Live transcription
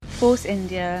Force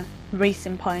India,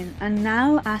 Racing Point, and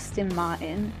now Aston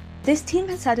Martin. This team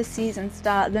has had a season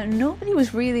start that nobody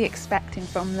was really expecting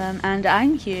from them, and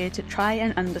I'm here to try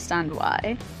and understand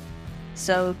why.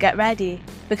 So get ready,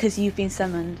 because you've been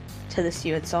summoned to the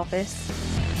steward's office.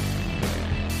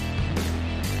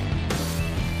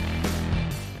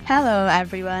 Hello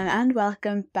everyone, and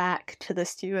welcome back to the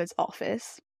steward's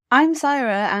office. I'm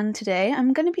Syra, and today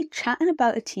I'm going to be chatting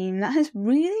about a team that has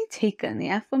really taken the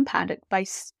F1 paddock by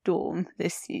storm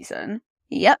this season.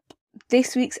 Yep,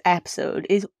 this week's episode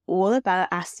is all about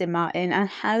Aston Martin and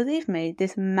how they've made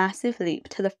this massive leap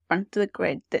to the front of the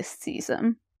grid this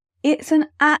season. It's an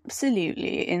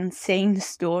absolutely insane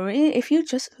story if you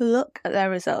just look at their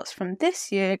results from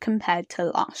this year compared to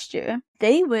last year.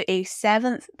 They were a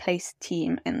 7th place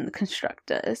team in the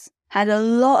Constructors, had a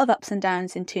lot of ups and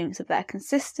downs in terms of their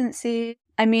consistency.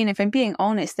 I mean, if I'm being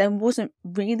honest, there wasn't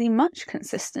really much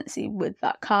consistency with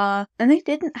that car, and they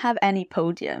didn't have any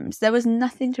podiums. There was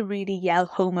nothing to really yell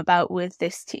home about with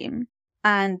this team.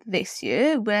 And this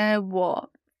year, we're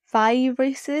 5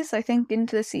 races, I think,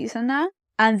 into the season now?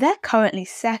 And they're currently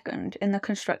second in the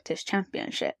Constructors'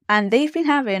 Championship. And they've been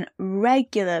having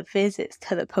regular visits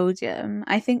to the podium.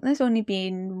 I think there's only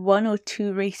been 1 or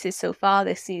 2 races so far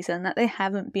this season that they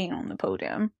haven't been on the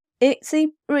podium. It's a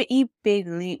pretty big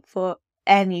leap for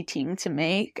any team to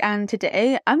make. And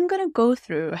today I'm going to go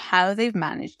through how they've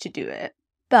managed to do it.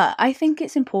 But I think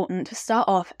it's important to start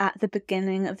off at the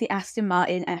beginning of the Aston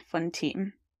Martin F1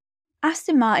 team.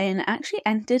 Aston Martin actually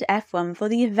entered F1 for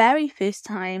the very first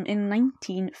time in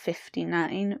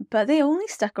 1959, but they only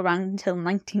stuck around until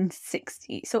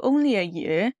 1960, so only a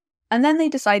year, and then they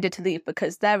decided to leave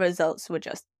because their results were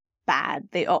just bad.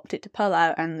 They opted to pull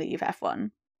out and leave F1.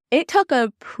 It took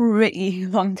a pretty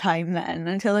long time then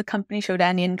until the company showed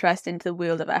any interest into the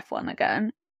world of F1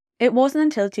 again. It wasn't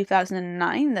until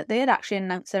 2009 that they had actually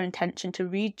announced their intention to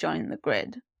rejoin the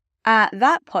grid. At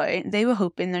that point, they were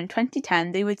hoping that in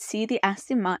 2010 they would see the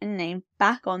Aston Martin name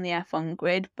back on the F1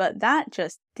 grid, but that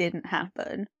just didn't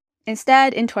happen.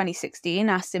 Instead, in 2016,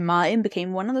 Aston Martin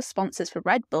became one of the sponsors for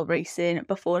Red Bull Racing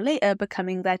before later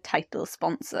becoming their title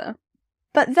sponsor.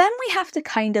 But then we have to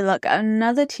kind of look at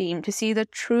another team to see the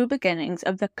true beginnings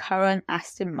of the current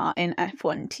Aston Martin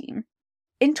F1 team.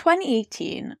 In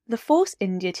 2018, the Force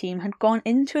India team had gone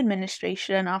into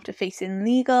administration after facing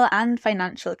legal and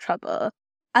financial trouble.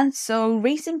 And so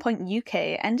Racing Point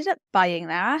UK ended up buying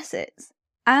their assets.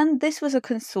 And this was a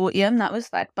consortium that was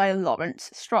led by Lawrence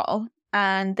Stroll,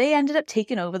 and they ended up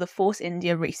taking over the Force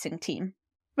India racing team.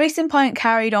 Racing Point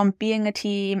carried on being a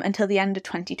team until the end of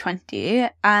 2020,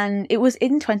 and it was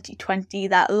in 2020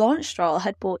 that Lawrence Stroll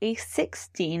had bought a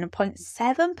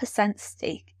 16.7%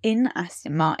 stake in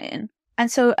Aston Martin.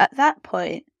 And so at that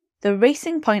point, the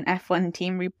Racing Point F1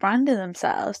 team rebranded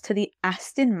themselves to the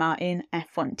Aston Martin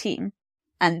F1 team.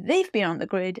 And they've been on the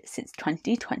grid since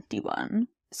 2021.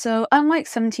 So unlike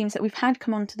some teams that we've had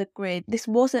come onto the grid, this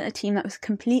wasn't a team that was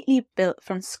completely built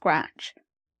from scratch.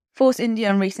 Force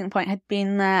India and Racing Point had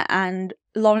been there, and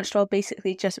Lawrence Stroll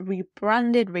basically just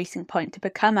rebranded Racing Point to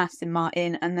become Aston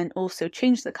Martin and then also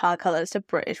changed the car colours to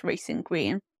British Racing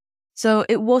Green. So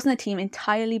it wasn't a team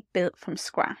entirely built from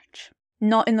scratch.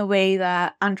 Not in the way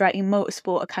that Andretti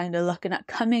Motorsport are kind of looking at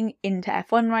coming into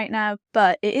F1 right now,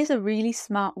 but it is a really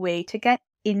smart way to get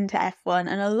into F1,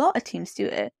 and a lot of teams do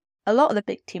it. A lot of the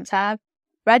big teams have.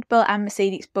 Red Bull and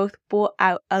Mercedes both bought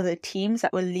out other teams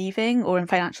that were leaving or in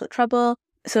financial trouble,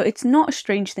 so it's not a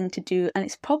strange thing to do, and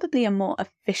it's probably a more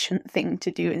efficient thing to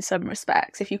do in some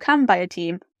respects. If you can buy a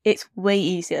team, it's way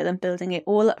easier than building it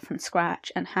all up from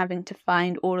scratch and having to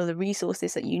find all of the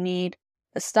resources that you need,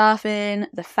 the staffing,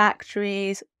 the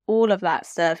factories, all of that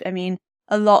stuff. I mean,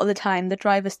 a lot of the time the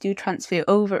drivers do transfer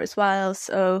over as well,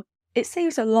 so it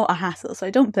saves a lot of hassle, so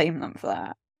I don't blame them for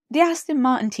that. The Aston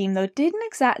Martin team, though, didn't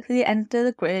exactly enter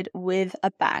the grid with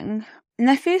a bang. In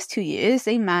their first 2 years,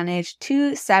 they managed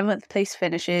 2 7th place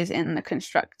finishes in the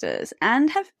Constructors and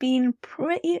have been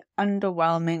pretty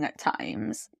underwhelming at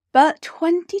times. But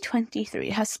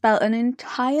 2023 has spelt an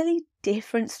entirely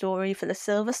different story for the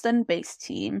Silverstone-based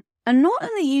team, and not in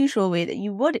the usual way that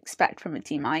you would expect from a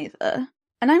team either.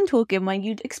 And I'm talking when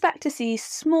you'd expect to see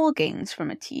small gains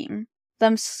from a team.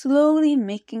 Them slowly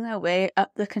making their way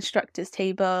up the Constructors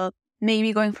table,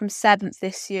 maybe going from 7th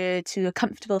this year to a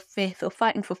comfortable 5th or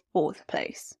fighting for 4th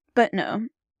place. But no,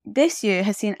 this year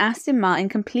has seen Aston Martin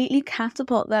completely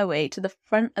catapult their way to the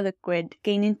front of the grid,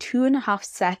 gaining 2.5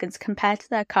 seconds compared to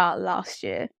their car last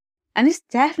year. And it's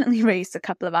definitely raised a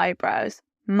couple of eyebrows,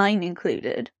 mine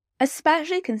included,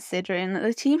 especially considering that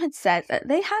the team had said that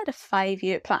they had a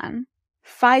 5-year plan.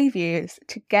 5 years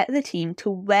to get the team to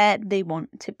where they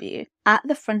want to be, at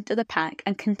the front of the pack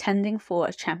and contending for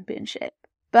a championship.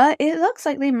 But it looks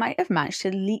like they might have managed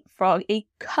to leapfrog a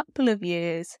couple of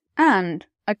years and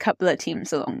a couple of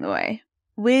teams along the way.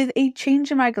 With a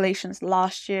change in regulations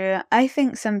last year, I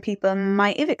think some people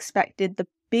might have expected the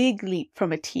big leap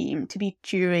from a team to be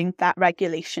during that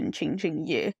regulation changing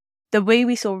year. The way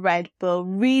we saw Red Bull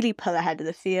really pull ahead of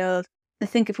the field, I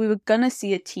think if we were going to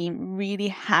see a team really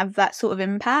have that sort of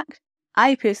impact,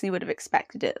 I personally would have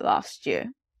expected it last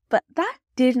year. But that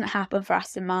didn't happen for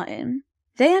Aston Martin.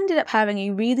 They ended up having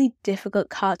a really difficult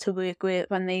car to work with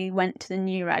when they went to the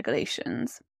new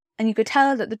regulations. And you could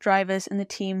tell that the drivers and the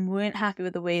team weren't happy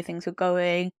with the way things were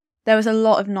going. There was a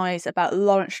lot of noise about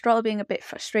Lawrence Stroll being a bit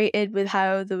frustrated with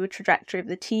how the trajectory of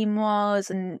the team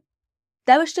was, and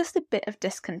there was just a bit of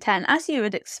discontent, as you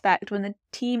would expect when the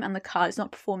team and the car is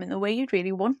not performing the way you'd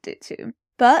really want it to.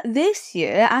 But this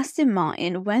year, Aston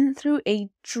Martin went through a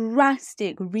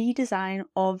drastic redesign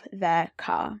of their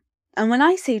car. And when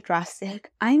I say drastic,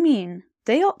 I mean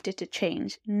they opted to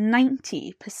change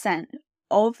 90%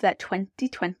 of their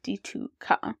 2022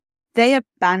 car. They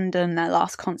abandoned their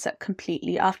last concept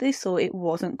completely after they saw it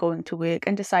wasn't going to work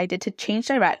and decided to change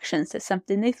directions to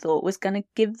something they thought was going to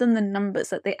give them the numbers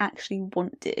that they actually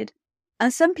wanted.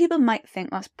 And some people might think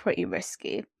that's pretty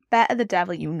risky. Better the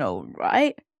devil you know,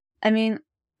 right? I mean,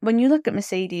 when you look at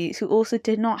Mercedes, who also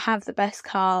did not have the best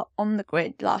car on the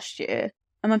grid last year,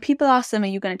 and when people asked them, are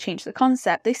you going to change the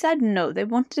concept? They said no, they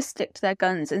wanted to stick to their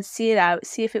guns and see it out,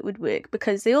 see if it would work,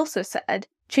 because they also said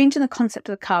changing the concept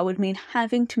of the car would mean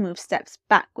having to move steps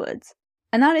backwards.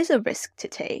 And that is a risk to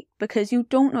take, because you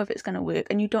don't know if it's going to work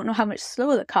and you don't know how much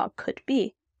slower the car could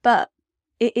be. But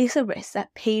it is a risk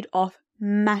that paid off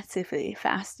massively for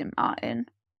Aston Martin.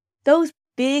 Those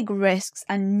big risks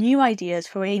and new ideas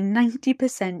for a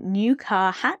 90% new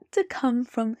car had to come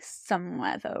from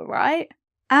somewhere though, right?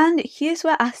 And here's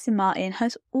where Aston Martin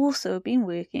has also been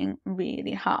working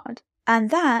really hard. And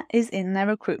that is in their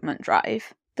recruitment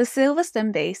drive. The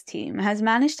Silverstone-based team has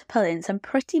managed to pull in some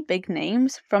pretty big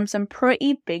names from some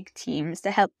pretty big teams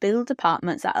to help build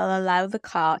departments that will allow the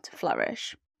car to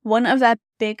flourish. One of their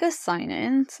biggest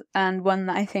signings, and one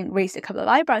that I think raised a couple of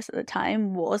eyebrows at the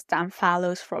time, was Dan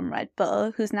Fallows from Red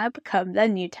Bull, who's now become their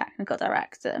new technical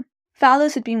director.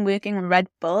 Fallows had been working on Red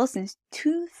Bull since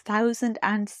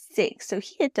 2006, so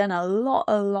he had done a lot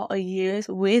of years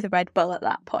with Red Bull at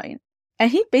that point.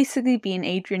 And he'd basically been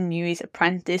Adrian Newey's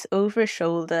apprentice over his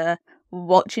shoulder,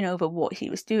 watching over what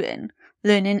he was doing,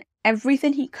 learning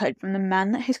everything he could from the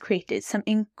man that has created some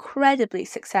incredibly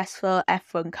successful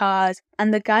F1 cars,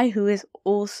 and the guy who is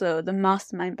also the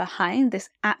mastermind behind this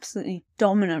absolutely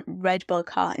dominant Red Bull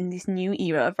car in this new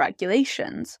era of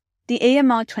regulations. The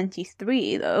AMR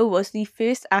 23, though, was the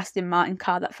first Aston Martin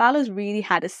car that Fallows really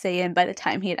had a say in by the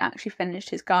time he had actually finished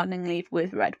his gardening leave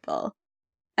with Red Bull.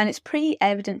 And it's pretty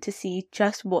evident to see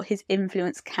just what his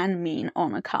influence can mean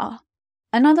on a car.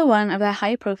 Another one of their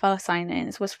high-profile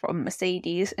signings was from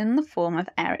Mercedes in the form of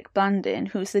Eric Blandin,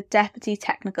 who's the Deputy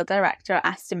Technical Director at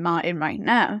Aston Martin right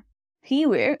now. He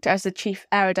worked as the Chief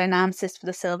Aerodynamicist for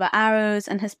the Silver Arrows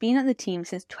and has been at the team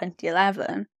since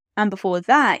 2011. And before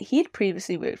that, he had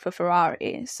previously worked for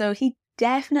Ferrari, so he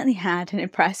definitely had an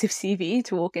impressive CV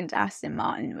to walk into Aston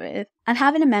Martin with. And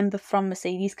having a member from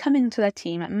Mercedes come into their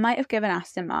team might have given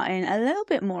Aston Martin a little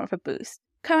bit more of a boost.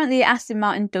 Currently, Aston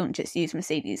Martin don't just use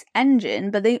Mercedes'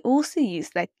 engine, but they also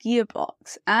use their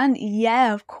gearbox. And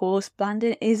yeah, of course,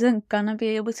 Blandin isn't gonna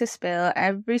be able to spill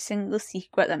every single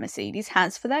secret that Mercedes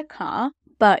has for their car,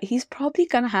 but he's probably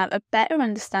gonna have a better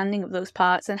understanding of those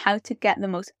parts and how to get the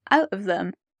most out of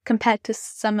them compared to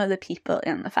some of the people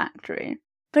in the factory.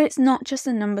 But it's not just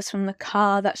the numbers from the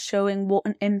car that's showing what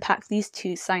an impact these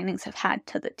two signings have had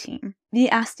to the team. The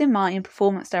Aston Martin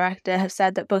Performance Director have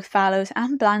said that both Fallows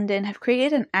and Blandin have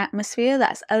created an atmosphere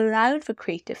that's allowed for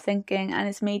creative thinking and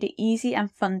has made it easy and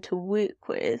fun to work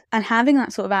with. And having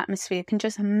that sort of atmosphere can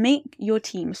just make your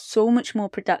team so much more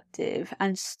productive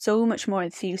and so much more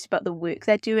enthused about the work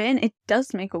they're doing. It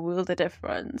does make a world of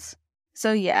difference.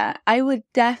 So yeah, I would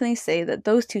definitely say that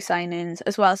those two signings,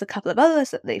 as well as a couple of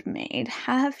others that they've made,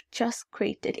 have just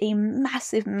created a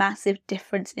massive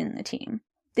difference in the team.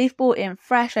 They've brought in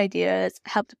fresh ideas,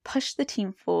 helped push the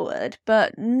team forward,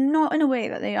 but not in a way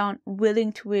that they aren't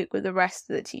willing to work with the rest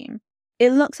of the team.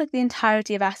 It looks like the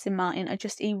entirety of Aston Martin are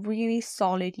just a really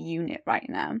solid unit right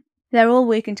now. They're all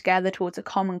working together towards a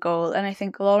common goal, and I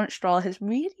think Lawrence Stroll has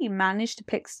really managed to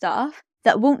pick staff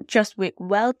that won't just work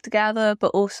well together, but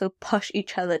also push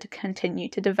each other to continue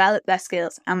to develop their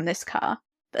skills and this car.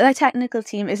 But their technical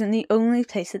team isn't the only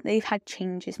place that they've had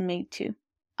changes made to.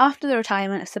 After the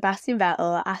retirement of Sebastian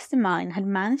Vettel, Aston Martin had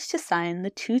managed to sign the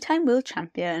two-time world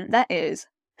champion, that is,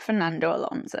 Fernando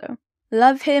Alonso.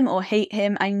 Love him or hate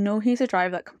him, I know he's a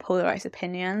driver that can polarize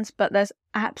opinions, but there's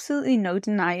absolutely no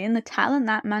denying the talent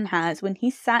that man has when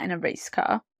he's sat in a race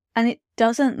car. And it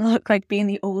doesn't look like being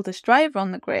the oldest driver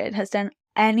on the grid has done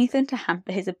anything to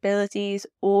hamper his abilities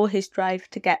or his drive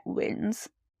to get wins.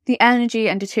 The energy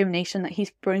and determination that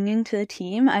he's bringing to the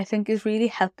team, I think, is really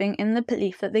helping in the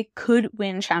belief that they could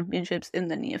win championships in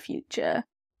the near future.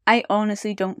 I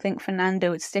honestly don't think Fernando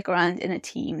would stick around in a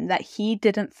team that he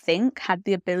didn't think had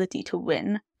the ability to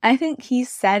win. I think he's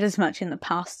said as much in the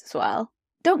past as well.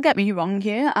 Don't get me wrong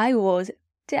here, I was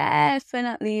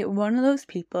definitely one of those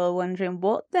people wondering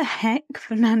what the heck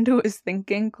Fernando was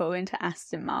thinking going to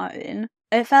Aston Martin.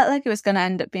 It felt like it was going to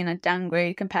end up being a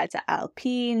downgrade compared to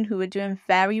Alpine, who were doing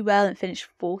very well and finished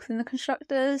 4th in the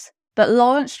Constructors. But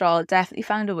Lawrence Stroll definitely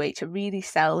found a way to really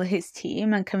sell his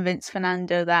team and convince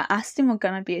Fernando that Aston were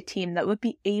going to be a team that would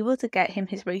be able to get him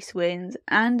his race wins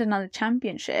and another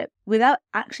championship without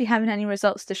actually having any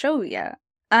results to show yet.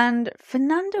 And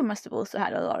Fernando must have also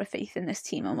had a lot of faith in this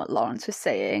team and what Lawrence was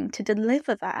saying to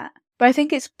deliver that. But I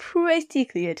think it's pretty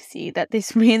clear to see that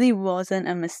this really wasn't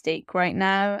a mistake right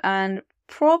now, and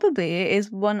probably is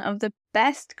one of the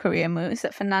best career moves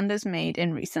that Fernando's made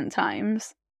in recent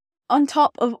times. On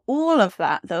top of all of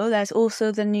that, though, there's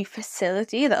also the new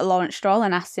facility that Lawrence Stroll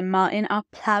and Aston Martin are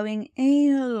ploughing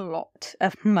a lot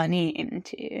of money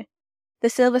into. The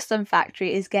Silverstone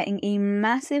factory is getting a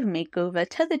massive makeover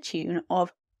to the tune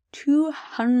of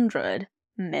 £200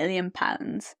 million.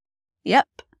 Yep,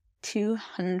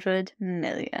 200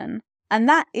 million. And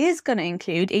that is going to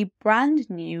include a brand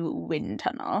new wind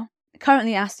tunnel.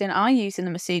 Currently, Aston are using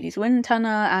the Mercedes wind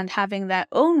tunnel, and having their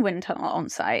own wind tunnel on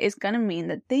site is going to mean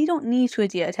that they don't need to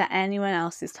adhere to anyone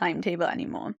else's timetable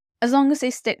anymore. As long as they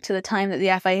stick to the time that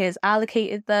the FIA has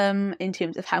allocated them in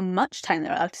terms of how much time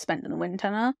they're allowed to spend in the wind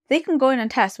tunnel, they can go in and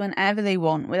test whenever they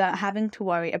want without having to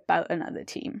worry about another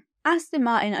team. Aston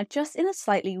Martin are just in a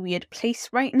slightly weird place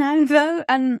right now, though,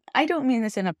 and I don't mean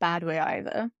this in a bad way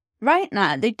either. Right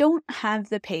now, they don't have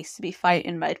the pace to be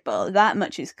fighting Red Bull. That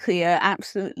much is clear.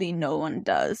 Absolutely no one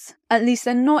does. At least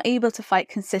they're not able to fight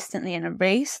consistently in a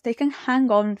race. They can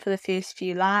hang on for the first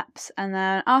few laps, and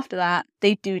then after that,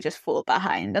 they do just fall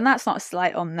behind. And that's not a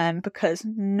slight on them, because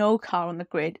no car on the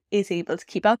grid is able to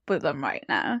keep up with them right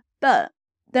now. But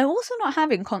they're also not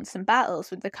having constant battles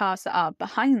with the cars that are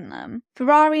behind them.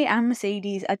 Ferrari and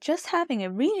Mercedes are just having a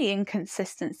really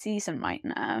inconsistent season right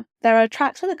now. There are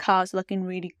tracks where the cars are looking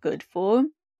really good for,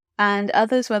 and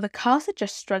others where the cars are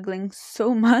just struggling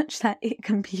so much that it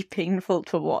can be painful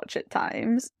to watch at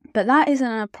times. But that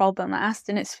isn't a problem that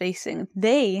Aston is facing.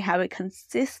 They have a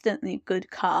consistently good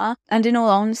car, and in all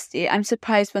honesty, I'm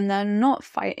surprised when they're not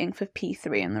fighting for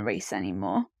P3 in the race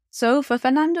anymore. So for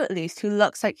Fernando at least, who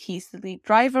looks like he's the lead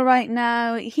driver right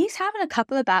now, he's having a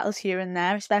couple of battles here and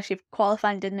there, especially if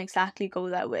qualifying didn't exactly go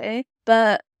that way.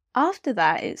 But after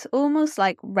that, it's almost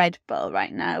like Red Bull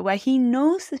right now, where he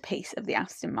knows the pace of the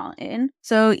Aston Martin.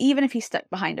 So even if he's stuck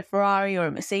behind a Ferrari or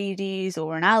a Mercedes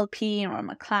or an Alpine or a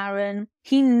McLaren,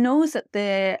 he knows that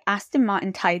the Aston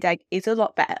Martin tyre deck is a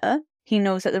lot better. He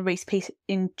knows that the race pace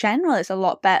in general is a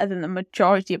lot better than the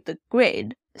majority of the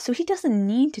grid. So he doesn't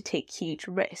need to take huge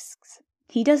risks.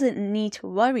 He doesn't need to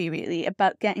worry really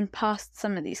about getting past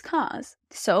some of these cars.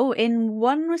 So in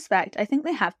one respect, I think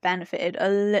they have benefited a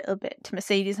little bit to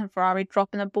Mercedes and Ferrari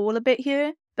dropping the ball a bit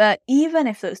here. But even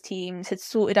if those teams had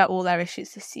sorted out all their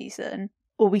issues this season,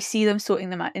 or we see them sorting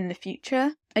them out in the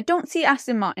future, I don't see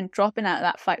Aston Martin dropping out of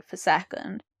that fight for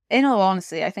second. In all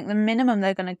honesty, I think the minimum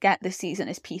they're going to get this season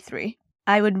is P3.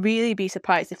 I would really be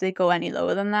surprised if they go any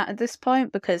lower than that at this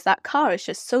point, because that car is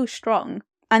just so strong.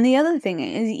 And the other thing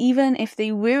is, even if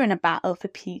they were in a battle for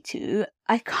P2,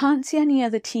 I can't see any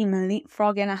other team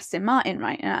leapfrogging Aston Martin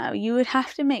right now. You would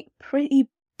have to make pretty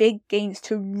big gains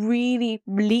to really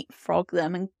leapfrog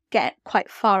them and get quite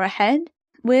far ahead.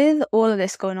 With all of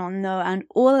this going on though, and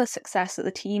all the success that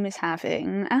the team is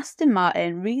having, Aston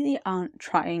Martin really aren't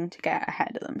trying to get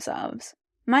ahead of themselves.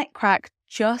 Mike Crack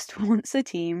just wants the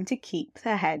team to keep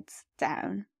their heads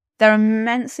down. They're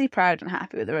immensely proud and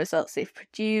happy with the results they've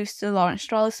produced. Lawrence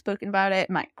Stroll has spoken about it,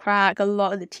 Mike Crack, a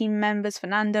lot of the team members,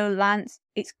 Fernando, Lance.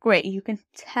 It's great. You can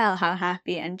tell how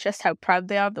happy and just how proud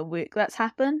they are of the work that's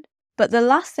happened. But the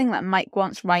last thing that Mike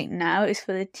wants right now is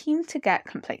for the team to get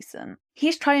complacent.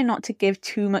 He's trying not to give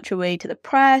too much away to the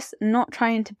press, not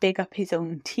trying to big up his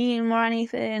own team or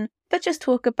anything, but just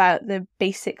talk about the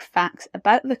basic facts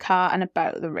about the car and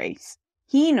about the race.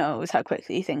 He knows how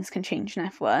quickly things can change in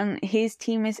F1. His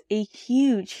team is a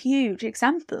huge, huge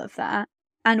example of that.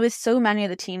 And with so many of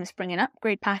the teams bringing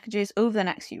upgrade packages over the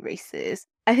next few races,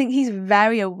 I think he's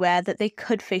very aware that they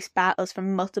could face battles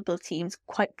from multiple teams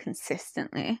quite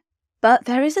consistently. But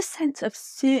there is a sense of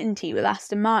certainty with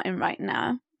Aston Martin right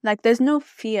now. Like, there's no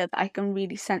fear that I can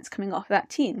really sense coming off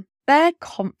that team. They're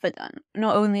confident,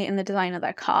 not only in the design of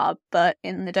their car, but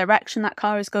in the direction that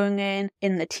car is going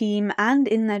in the team, and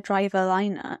in their driver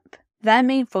lineup. Their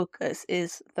main focus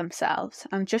is themselves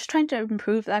and just trying to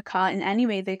improve their car in any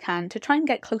way they can to try and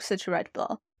get closer to Red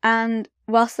Bull. And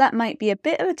whilst that might be a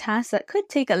bit of a task that could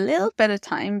take a little bit of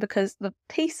time because the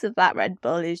pace of that Red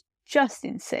Bull is just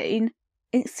insane,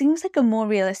 it seems like a more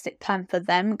realistic plan for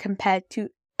them compared to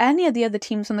any of the other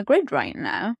teams on the grid right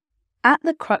now. At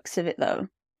the crux of it though,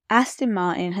 Aston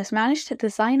Martin has managed to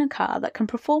design a car that can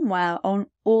perform well on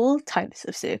all types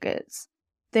of circuits.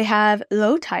 They have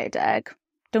low tyre drag,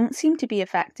 don't seem to be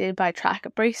affected by track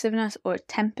abrasiveness or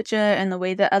temperature in the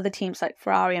way that other teams like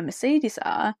Ferrari and Mercedes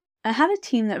are, and have a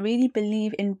team that really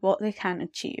believe in what they can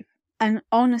achieve. And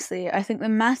honestly, I think the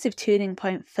massive turning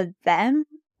point for them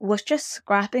was just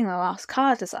scrapping the last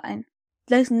car design.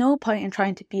 There's no point in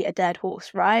trying to beat a dead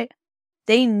horse, right?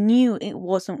 They knew it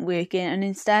wasn't working, and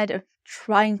instead of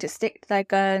trying to stick to their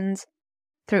guns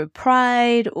through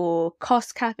pride or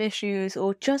cost cap issues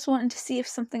or just wanting to see if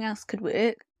something else could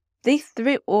work, they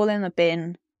threw it all in the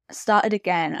bin, started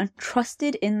again, and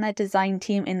trusted in their design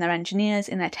team, in their engineers,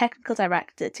 in their technical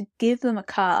director to give them a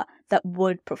car that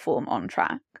would perform on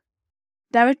track.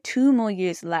 There are 2 more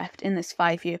years left in this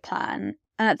 5-year plan,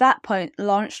 and at that point,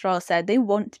 Lawrence Stroll said they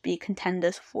want to be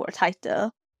contenders for a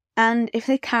title. And if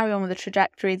they carry on with the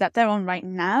trajectory that they're on right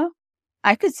now,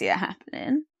 I could see it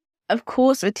happening. Of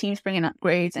course, with teams bringing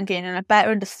upgrades and gaining a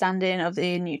better understanding of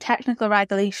the new technical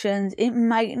regulations, it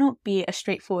might not be a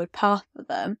straightforward path for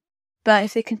them. But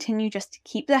if they continue just to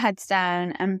keep their heads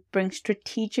down and bring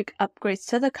strategic upgrades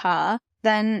to the car,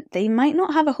 then they might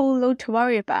not have a whole load to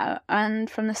worry about. And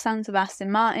from the sounds of Aston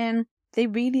Martin, they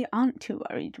really aren't too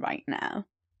worried right now.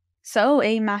 So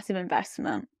a massive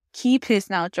investment, key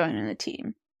personnel joining the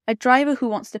team, a driver who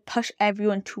wants to push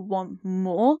everyone to want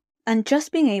more, and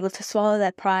just being able to swallow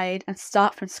their pride and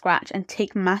start from scratch and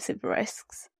take massive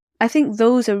risks. I think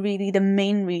those are really the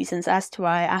main reasons as to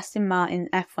why Aston Martin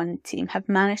F1 team have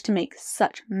managed to make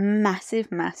such massive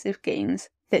gains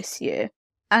this year.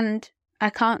 And I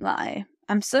can't lie,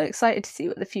 I'm so excited to see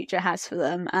what the future has for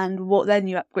them and what their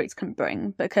new upgrades can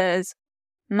bring, because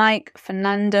Mike,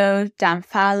 Fernando, Dan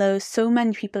Fallow, so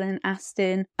many people in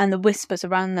Aston and the whispers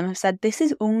around them have said this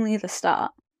is only the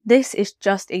start. This is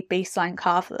just a baseline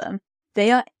car for them.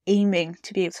 They are aiming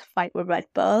to be able to fight with Red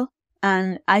Bull,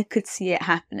 and I could see it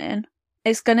happening.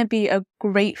 It's going to be a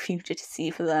great future to see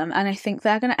for them, and I think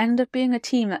they're going to end up being a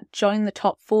team that join the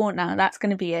top 4 now. That's going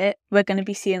to be it. We're going to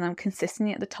be seeing them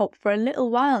consistently at the top for a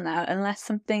little while now, unless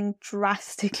something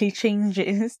drastically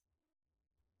changes.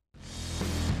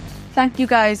 Thank you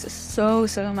guys so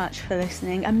much for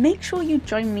listening, and make sure you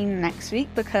join me next week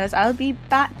because I'll be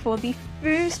back for the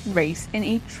first race in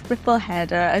a triple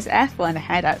header as F1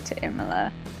 head out to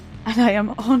Imola. And I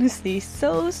am honestly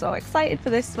so excited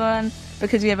for this one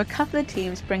because we have a couple of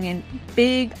teams bringing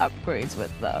big upgrades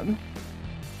with them.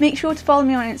 Make sure to follow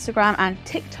me on Instagram and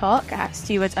TikTok at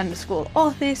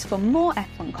stewards_office for more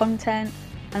F1 content,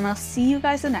 and I'll see you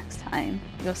guys the next time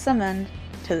you're summoned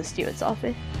to the Stewards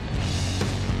Office.